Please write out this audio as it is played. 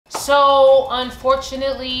So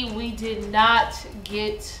unfortunately, we did not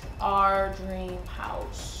get our dream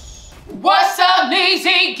house. What's up,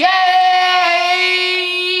 Neezy gang?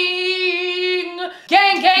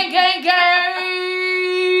 Gang, gang, gang,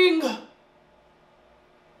 gang.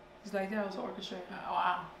 You like that? I was orchestrating. Oh,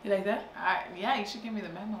 wow. You like that? Yeah, you should give me the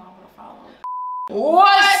memo. I would have followed.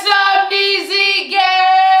 What's up, Neezy gang?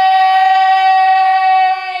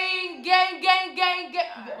 Gang, gang, gang, gang.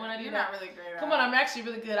 When I do You're that, not really great. come on, I'm actually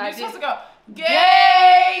really good. You're supposed to go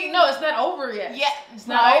gang. No, it's not over yet. Yeah, it's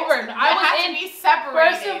not over. It has to be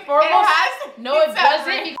separated. First and foremost. It has to No, it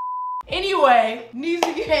doesn't. Anyway,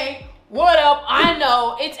 Neezy gang, what up? I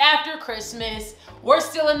know it's after Christmas. We're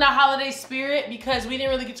still in the holiday spirit because we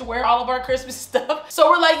didn't really get to wear all of our Christmas stuff.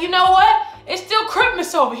 So we're like, you know what? It's still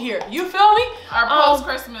Christmas over here. You feel me? Our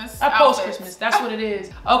post-Christmas Our post-Christmas. That's what it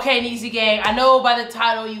is. Okay, Neezy gang. I know by the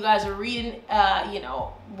title you guys are reading, you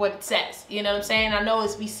know, what it says. You know what I'm saying? I know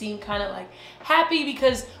we seem kind of like happy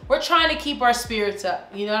because we're trying to keep our spirits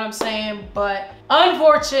up. You know what I'm saying? But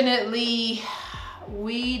unfortunately,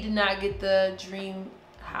 we did not get the dream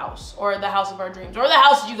house or the house of our dreams or the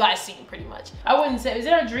house that you guys seen pretty much. I wouldn't say, is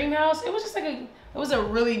it our dream house? It was just like it was a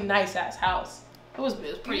really nice ass house. It was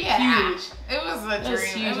pretty huge. It was a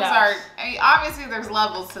dream. It was house. I mean, obviously there's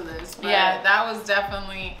levels to this, but yeah, that was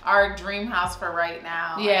definitely our dream house for right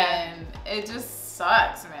now. Yeah. And it just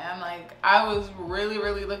sucks, man. Like I was really,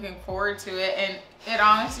 really looking forward to it, and it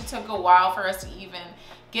honestly took a while for us to even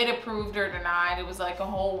get approved or denied. It was like a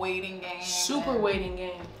whole waiting game. Super waiting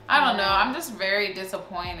game. I don't know. I'm just very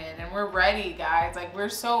disappointed, and we're ready, guys. Like we're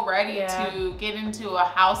so ready to get into a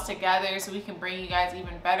house together so we can bring you guys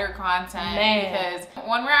even better content. Man. Because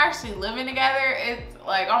when we're actually living together, it's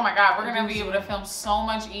like, oh my God, we're gonna be able to film so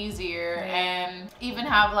much easier and even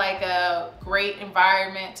have like a great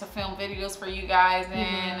environment to film videos for you guys in.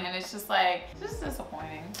 And it's just like, it's just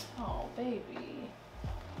disappointing. Oh, baby.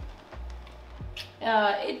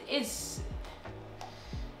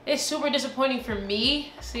 It's super disappointing for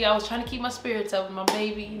me. See, I was trying to keep my spirits up with my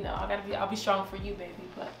baby. You know, I'll be strong for you, baby.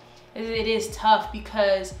 But it is tough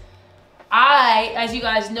because as you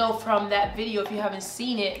guys know from that video, if you haven't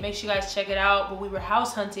seen it, make sure you guys check it out. But we were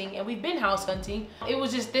house hunting, and we've been house hunting. It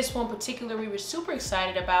was just this one particular we were super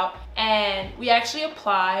excited about, and we actually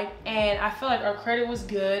applied, and I feel like our credit was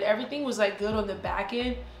good. Everything was like good on the back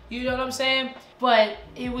end. You know what I'm saying? But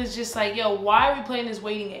it was just like, yo, why are we playing this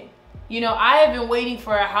waiting game? You know, I have been waiting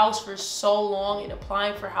for a house for so long and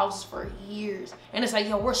applying for houses for years. And it's like,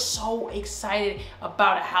 yo, we're so excited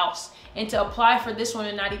about a house. And to apply for this one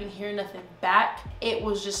and not even hear nothing back, it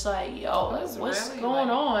was just like, yo, what's really going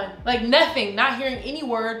on? Like nothing, not hearing any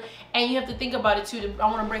word. And you have to think about it too.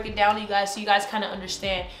 I want to break it down to you guys so you guys kind of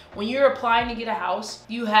understand. When you're applying to get a house,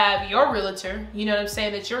 you have your realtor, you know what I'm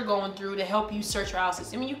saying, that you're going through to help you search for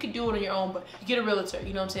houses. I mean, you could do it on your own, but you get a realtor,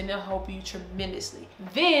 you know what I'm saying, they'll help you tremendously.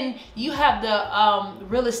 Then you have the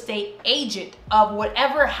real estate agent of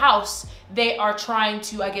whatever house they are trying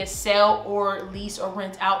to, I guess, sell or lease or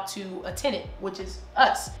rent out to a tenant, which is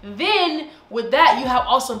us. Then with that, you have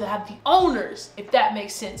also to have the owners, if that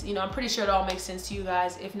makes sense. You know, I'm pretty sure it all makes sense to you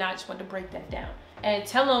guys. If not, I just want to break that down and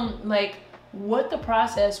tell them like what the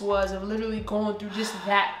process was of literally going through just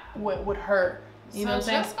that with her. You know what I'm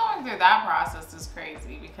saying? Just going through that process is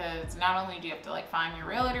crazy because not only do you have to like find your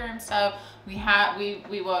realtor and stuff,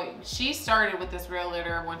 she started with this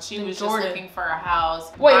realtor when she was just looking for a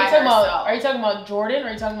house. Wait, are you talking about Jordan or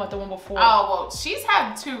are you talking about the one before? Oh, well, she's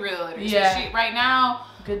had two realtors. Yeah. So right now,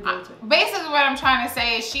 good realtor. Basically what I'm trying to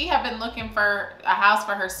say is she had been looking for a house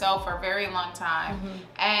for herself for a very long time.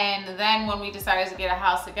 And then when we decided to get a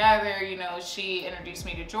house together, you know, she introduced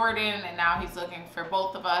me to Jordan, and now he's looking for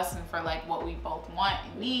both of us and for like what we both want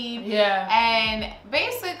and need. Yeah. And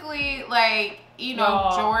basically like, you know,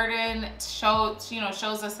 Jordan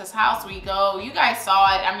shows us this house. We go, you guys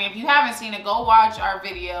saw it. I mean, if you haven't seen it, go watch our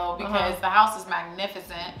video because the house is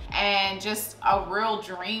magnificent and just a real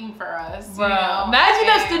dream for us. Bro, you know? Imagine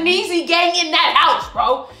us, the Neezy gang in that house,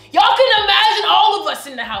 bro. Y'all can imagine all of us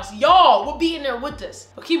in the house. Y'all will be in there with us.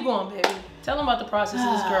 But keep going, baby. Tell them about the process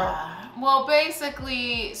of this girl. Well,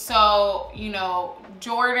 basically, so, you know,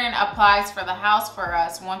 Jordan applies for the house for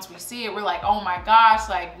us. Once we see it, we're like, oh my gosh,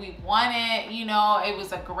 like we want it, you know, it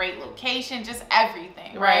was a great location, just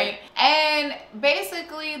everything, right? And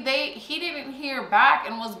basically he didn't hear back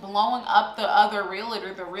and was blowing up the other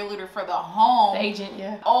realtor, the realtor for the home. The agent,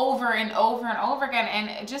 yeah. Over and over and over again.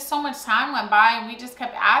 And just so much time went by and we just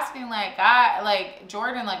kept asking like,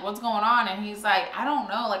 Jordan, like what's going on? And he's like, I don't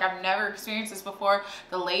know, like I've never experienced this before.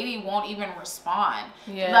 The lady won't won't even respond.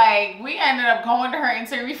 Yeah. Like, we ended up going to her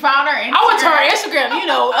Instagram. We found her Instagram. I went to her Instagram. You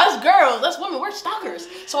know, us girls, us women, we're stalkers.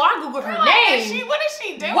 So I Googled her name. What is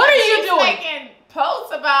she doing? What are you She's doing? making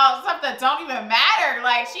posts about stuff that don't even matter.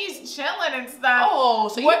 Like, she's chilling and stuff. Oh,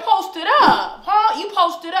 so you posted up, huh? You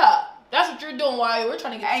posted up. That's what you're doing while we're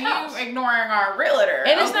trying to get this house. And you ignoring our realtor.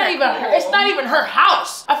 And it's not even her. It's not even her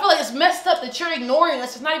house. I feel like it's messed up that you're ignoring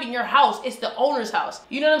us. It's not even your house. It's the owner's house.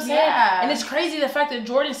 You know what I'm saying? Yeah. And it's crazy the fact that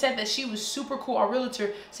Jordan said that she was super cool. Our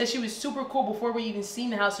realtor said she was super cool before we even seen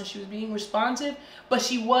the house and she was being responsive. But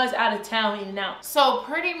she was out of town in and out. So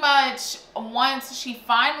pretty much once she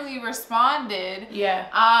finally responded,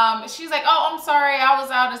 she's like, "Oh, I'm sorry, I was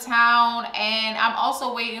out of town, and I'm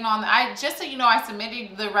also waiting on." Just so you know, I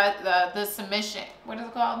submitted the submission. What is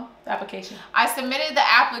it called? The application. I submitted the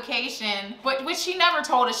application, but which she never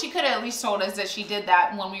told us. She could have at least told us that she did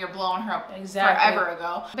that when we were blowing her up forever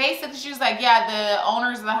ago. Basically, she was like, "Yeah, the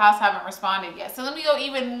owners of the house haven't responded yet. So let me go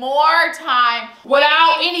even more time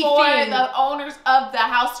without anything for the owners of the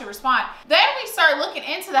house to respond." Then we start looking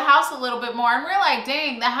into the house a little bit more, and we're like,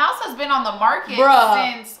 "Dang, the house has been on the market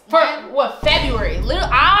since February."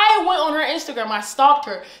 Literally, I went on her Instagram. I stalked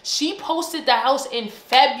her. She posted the house in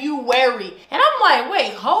February, and I'm like,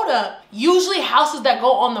 "Wait, hold up." Usually, houses that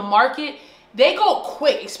go on the market, they go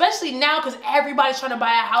quick, especially now because everybody's trying to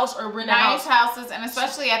buy a house or rent a house. Nice houses, and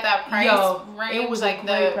especially at that price range, it was like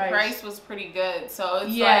the price was pretty good. So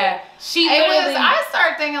it's I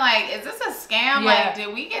started thinking like, is this a scam? Like,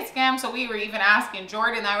 did we get scammed? So we were even asking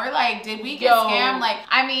Jordan that. We're like, did we get scammed? Like,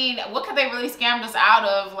 I mean, what could they really scammed us out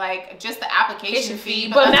of? Like, just the application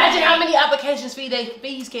fee. But imagine how many applications they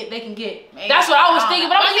can get. That's what I was thinking.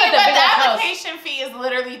 But the application fee is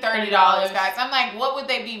literally $30, guys. I'm like, what would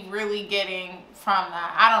they be really getting from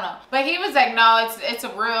that? I don't know. But he was like, no, it's a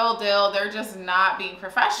real deal. They're just not being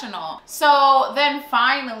professional. So then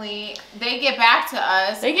finally they get back to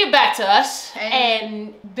us.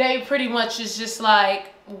 And they pretty much is just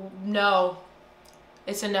like, no.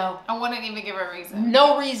 It's a no. I wouldn't even give a reason.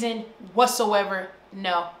 No reason whatsoever.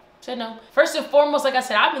 No. Said no. First and foremost, like I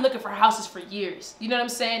said, I've been looking for houses for years. You know what I'm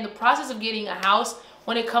saying? The process of getting a house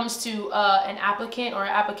when it comes to an applicant or an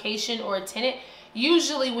application or a tenant,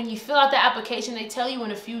 usually when you fill out the application, they tell you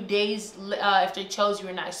in a few days if they chose you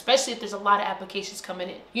or not, especially if there's a lot of applications coming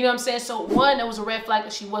in. You know what I'm saying? So one, that was a red flag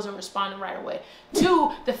that she wasn't responding right away.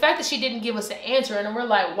 Two, the fact that she didn't give us an answer, and we're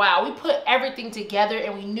like, wow, we put everything together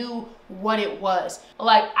and we knew what it was.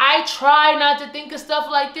 Like, I try not to think of stuff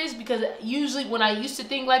like this because usually when I used to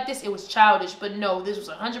think like this, it was childish, but no, this was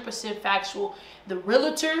 100% factual. The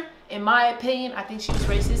realtor, in my opinion, I think she was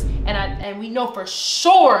racist, and we know for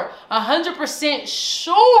sure, 100%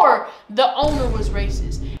 sure, the owner was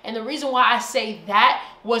racist. And the reason why I say that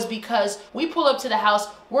was because we pull up to the house,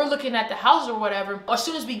 we're looking at the house or whatever. As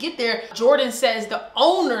soon as we get there, Jordan says the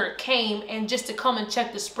owner came and just to come and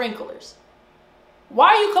check the sprinklers.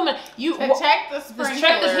 Why are you coming? Check the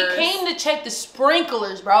sprinklers. He came to check the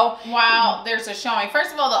sprinklers, bro. Wow, there's a showing.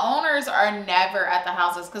 First of all, the owners are never at the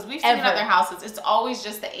houses because we've seen other houses. It's always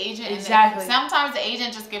just the agent. Exactly. And sometimes the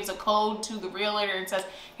agent just gives a code to the realtor and says,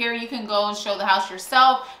 "Here, you can go and show the house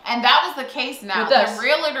yourself." And that was the case now. The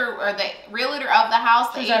realtor of the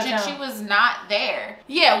house, the agent, she was not there.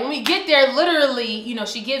 Yeah, when we get there, literally, you know,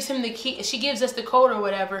 she gives him the key. She gives us the code or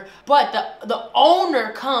whatever. But the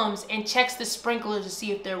owner comes and checks the sprinklers to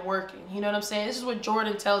see if they're working. You know what I'm saying? This is what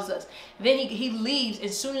Jordan tells us. Then he leaves.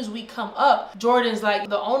 As soon as we come up, Jordan's like,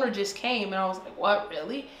 the owner just came. And I was like, what,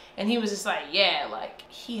 really? And he was just like, yeah, like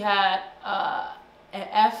he had an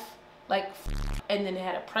F, like, and then it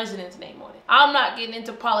had a president's name on it. I'm not getting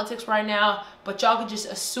into politics right now, but y'all could just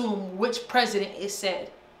assume which president it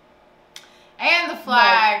said. And the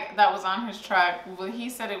flag that was on his truck, well,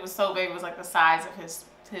 he said it was so big, it was like the size of his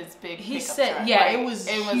big pickup truck. Yeah, like, it was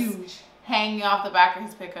huge. Hanging off the back of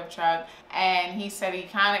his pickup truck. And he said he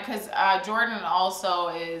kind of, because Jordan also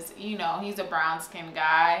is, you know, he's a brown skinned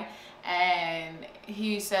guy, and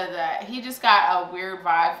he said that he just got a weird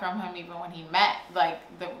vibe from him even when he met like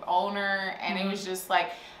the owner, and it was just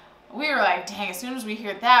like, we were like, dang, as soon as we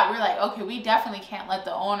hear that, we're like, okay, we definitely can't let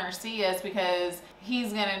the owner see us because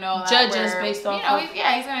he's gonna know judge us based off,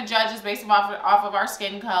 he's gonna judge us based off of our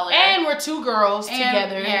skin color, and we're two girls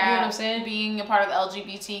together. You know what I'm saying? Being a part of the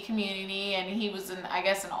LGBT community, and he was I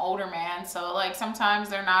guess an older man, so like sometimes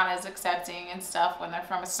they're not as accepting and stuff when they're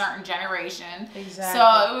from a certain generation. Exactly.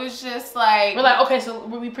 So it was just like, we're like, okay, so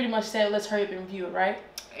we pretty much said let's hurry up and view it, right?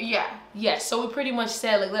 Yeah. Yes. So we pretty much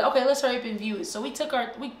said like, okay, let's hurry up and view it. So we took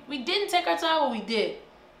we didn't take our time, but we did.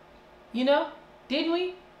 You know? Didn't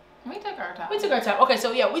we? We took our time. We took our time. Okay,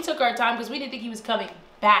 so yeah, we took our time because we didn't think he was coming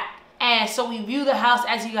back And so we view the house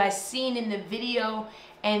as you guys seen in the video.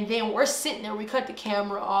 And then we're sitting there, we cut the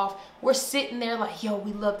camera off. We're sitting there like, yo,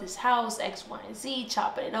 we love this house, X, Y, and Z,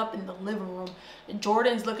 chopping it up in the living room. And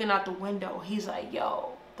Jordan's looking out the window. He's like, yo,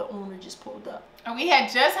 the owner just pulled up. And we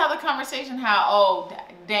had just had the conversation how, oh,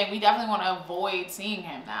 dang, we definitely want to avoid seeing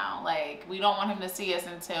him now. Like, we don't want him to see us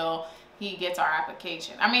until he gets our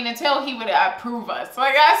application. I mean, until he would approve us.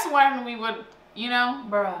 Like, that's when we would, you know?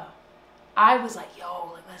 Bruh. I was like, yo,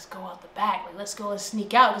 like, let's go out the back. Like, let's go and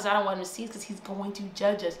sneak out because I don't want him to see us because he's going to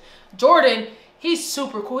judge us. Jordan, he's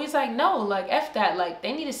super cool. He's like, no, like, F that. Like,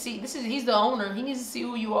 they need to see. He's the owner. He needs to see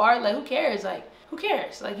who you are. Like, who cares? Like, who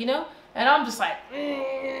cares? Like, you know? And I'm just like,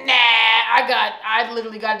 nah, I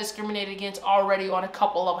literally got discriminated against already on a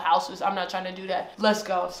couple of houses. I'm not trying to do that. Let's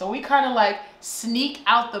go. So we kind of like sneak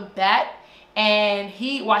out the back. And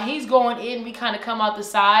while he's going in, we kind of come out the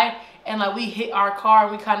side. And like we hit our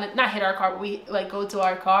car, we kind of not hit our car, but we like go to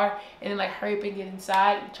our car and then like hurry up and get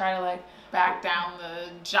inside and try to like back down the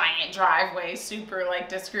giant driveway super like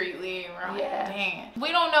discreetly. And we're like, yeah. Dang.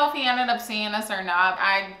 We don't know if he ended up seeing us or not.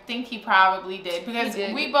 I think he probably did because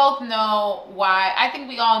we both know why. I think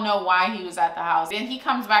we all know why he was at the house. And he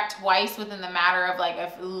comes back twice within the matter of like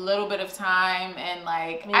a little bit of time. And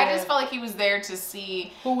like, I just felt like he was there to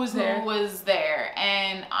see who was there.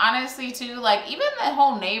 And honestly too, like even the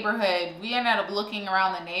whole neighborhood, we ended up looking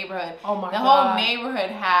around the neighborhood. Oh my God. The whole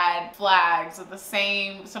neighborhood had flags with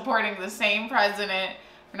supporting the same president.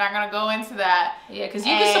 We're not gonna go into that. Yeah, because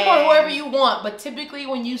you can support whoever you want, but typically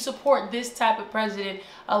when you support this type of president,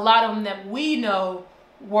 a lot of them that we know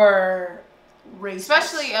were racist.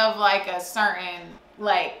 Especially of like a certain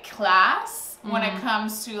like class when it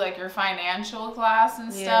comes to like your financial class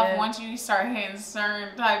and stuff. Once you start hitting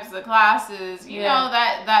certain types of classes, you know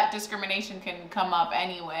that discrimination can come up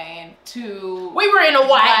anyway. And we were in a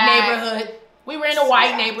white neighborhood. We were in a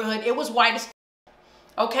white neighborhood. It was white as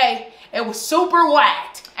okay. It was super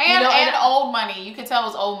white. And old money. You could tell it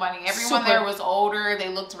was old money. Everyone there was older. They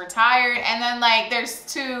looked retired. And then like there's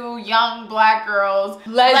two young black girls,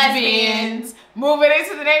 lesbians, moving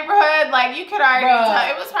into the neighborhood. Like you could already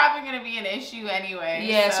tell it was probably going to be an issue anyway.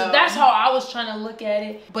 Yeah, so that's how I was trying to look at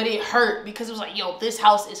it. But it hurt because it was like, yo, this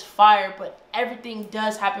house is fire. But everything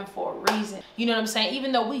does happen for a reason. You know what I'm saying?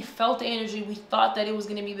 Even though we felt the energy, we thought that it was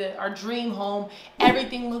going to be our dream home.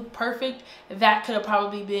 Everything looked perfect. That could have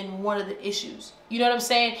probably been one of the issues. You know what I'm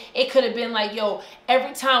saying? It could have been like, yo,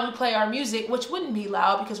 every time we play our music, which wouldn't be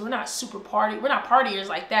loud because we're not we're not partiers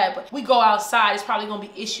like that, but we go outside, it's probably gonna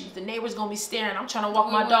be issues. The neighbor's gonna be staring. I'm trying to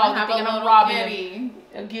walk my dog and thinking I'm robbing him.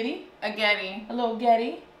 A giddy? A getty. A little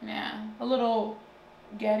getty? Yeah. A little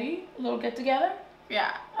getty? A little get together?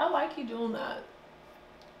 Yeah. I like you doing that.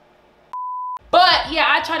 But yeah,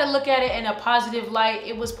 I try to look at it in a positive light.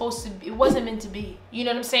 It wasn't meant to be. You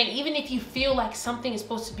know what I'm saying? Even if you feel like something is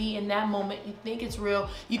supposed to be in that moment, you think it's real,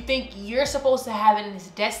 you think you're supposed to have it and it's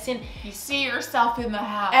destined. You see yourself in the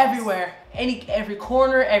house. Everywhere. Every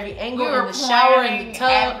corner, every angle, in the shower, in the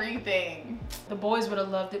tub. Everything. The boys would have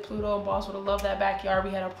loved it. Pluto and Boss would have loved that backyard.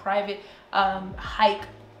 We had a private hike.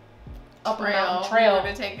 Up a mountain trail. We would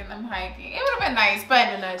have taken them hiking. It would have been nice, but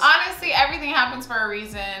honestly, everything happens for a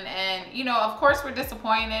reason. And you know, of course, we're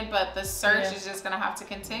disappointed, but the search is just gonna have to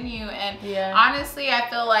continue. And honestly, I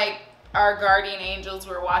feel like our guardian angels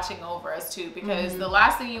were watching over us too, because the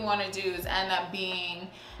last thing you want to do is end up being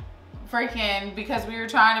freaking, because we were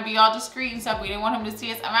trying to be all discreet and stuff, we didn't want him to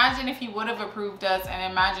see us. Imagine if he would have approved us,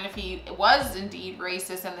 and imagine if he was indeed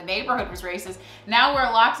racist and the neighborhood was racist. Now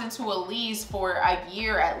we're locked into a lease for a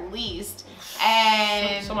year at least,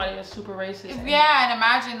 and somebody was super racist. Yeah, and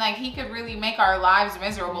imagine like he could really make our lives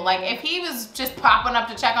miserable. Like if he was just popping up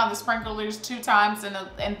to check on the sprinklers 2 times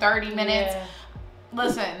in 30 minutes,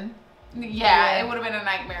 listen. Yeah, it would have been a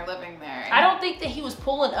nightmare living there. I don't think that he was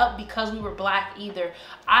pulling up because we were black either.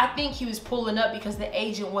 I think he was pulling up because the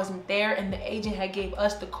agent wasn't there, and the agent had gave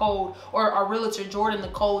us the code, or our realtor Jordan the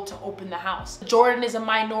code to open the house. Jordan is a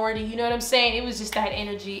minority, you know what I'm saying? It was just that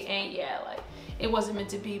energy, and yeah, like it wasn't meant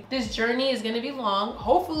to be. This journey is gonna be long.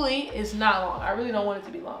 Hopefully it's not long. I really don't want it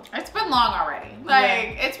to be long. It's been long already.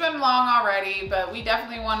 Like it's been long already, but we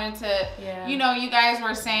definitely wanted to, you know, you guys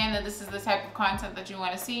were saying that this is the type of content that you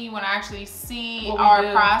want to see. You want to actually see our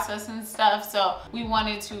process and stuff. So we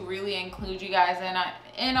wanted to really include you guys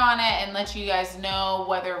in on it and let you guys know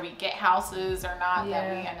whether we get houses or not that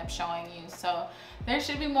we end up showing you. So there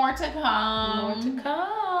should be more to come. More to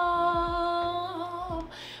come.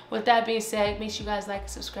 With that being said, make sure you guys like and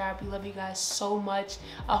subscribe. We love you guys so much.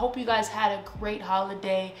 I hope you guys had a great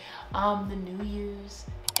holiday, the New Year's.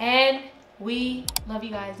 And we love you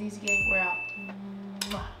guys. Easy Gang, we're out.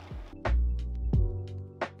 Mwah.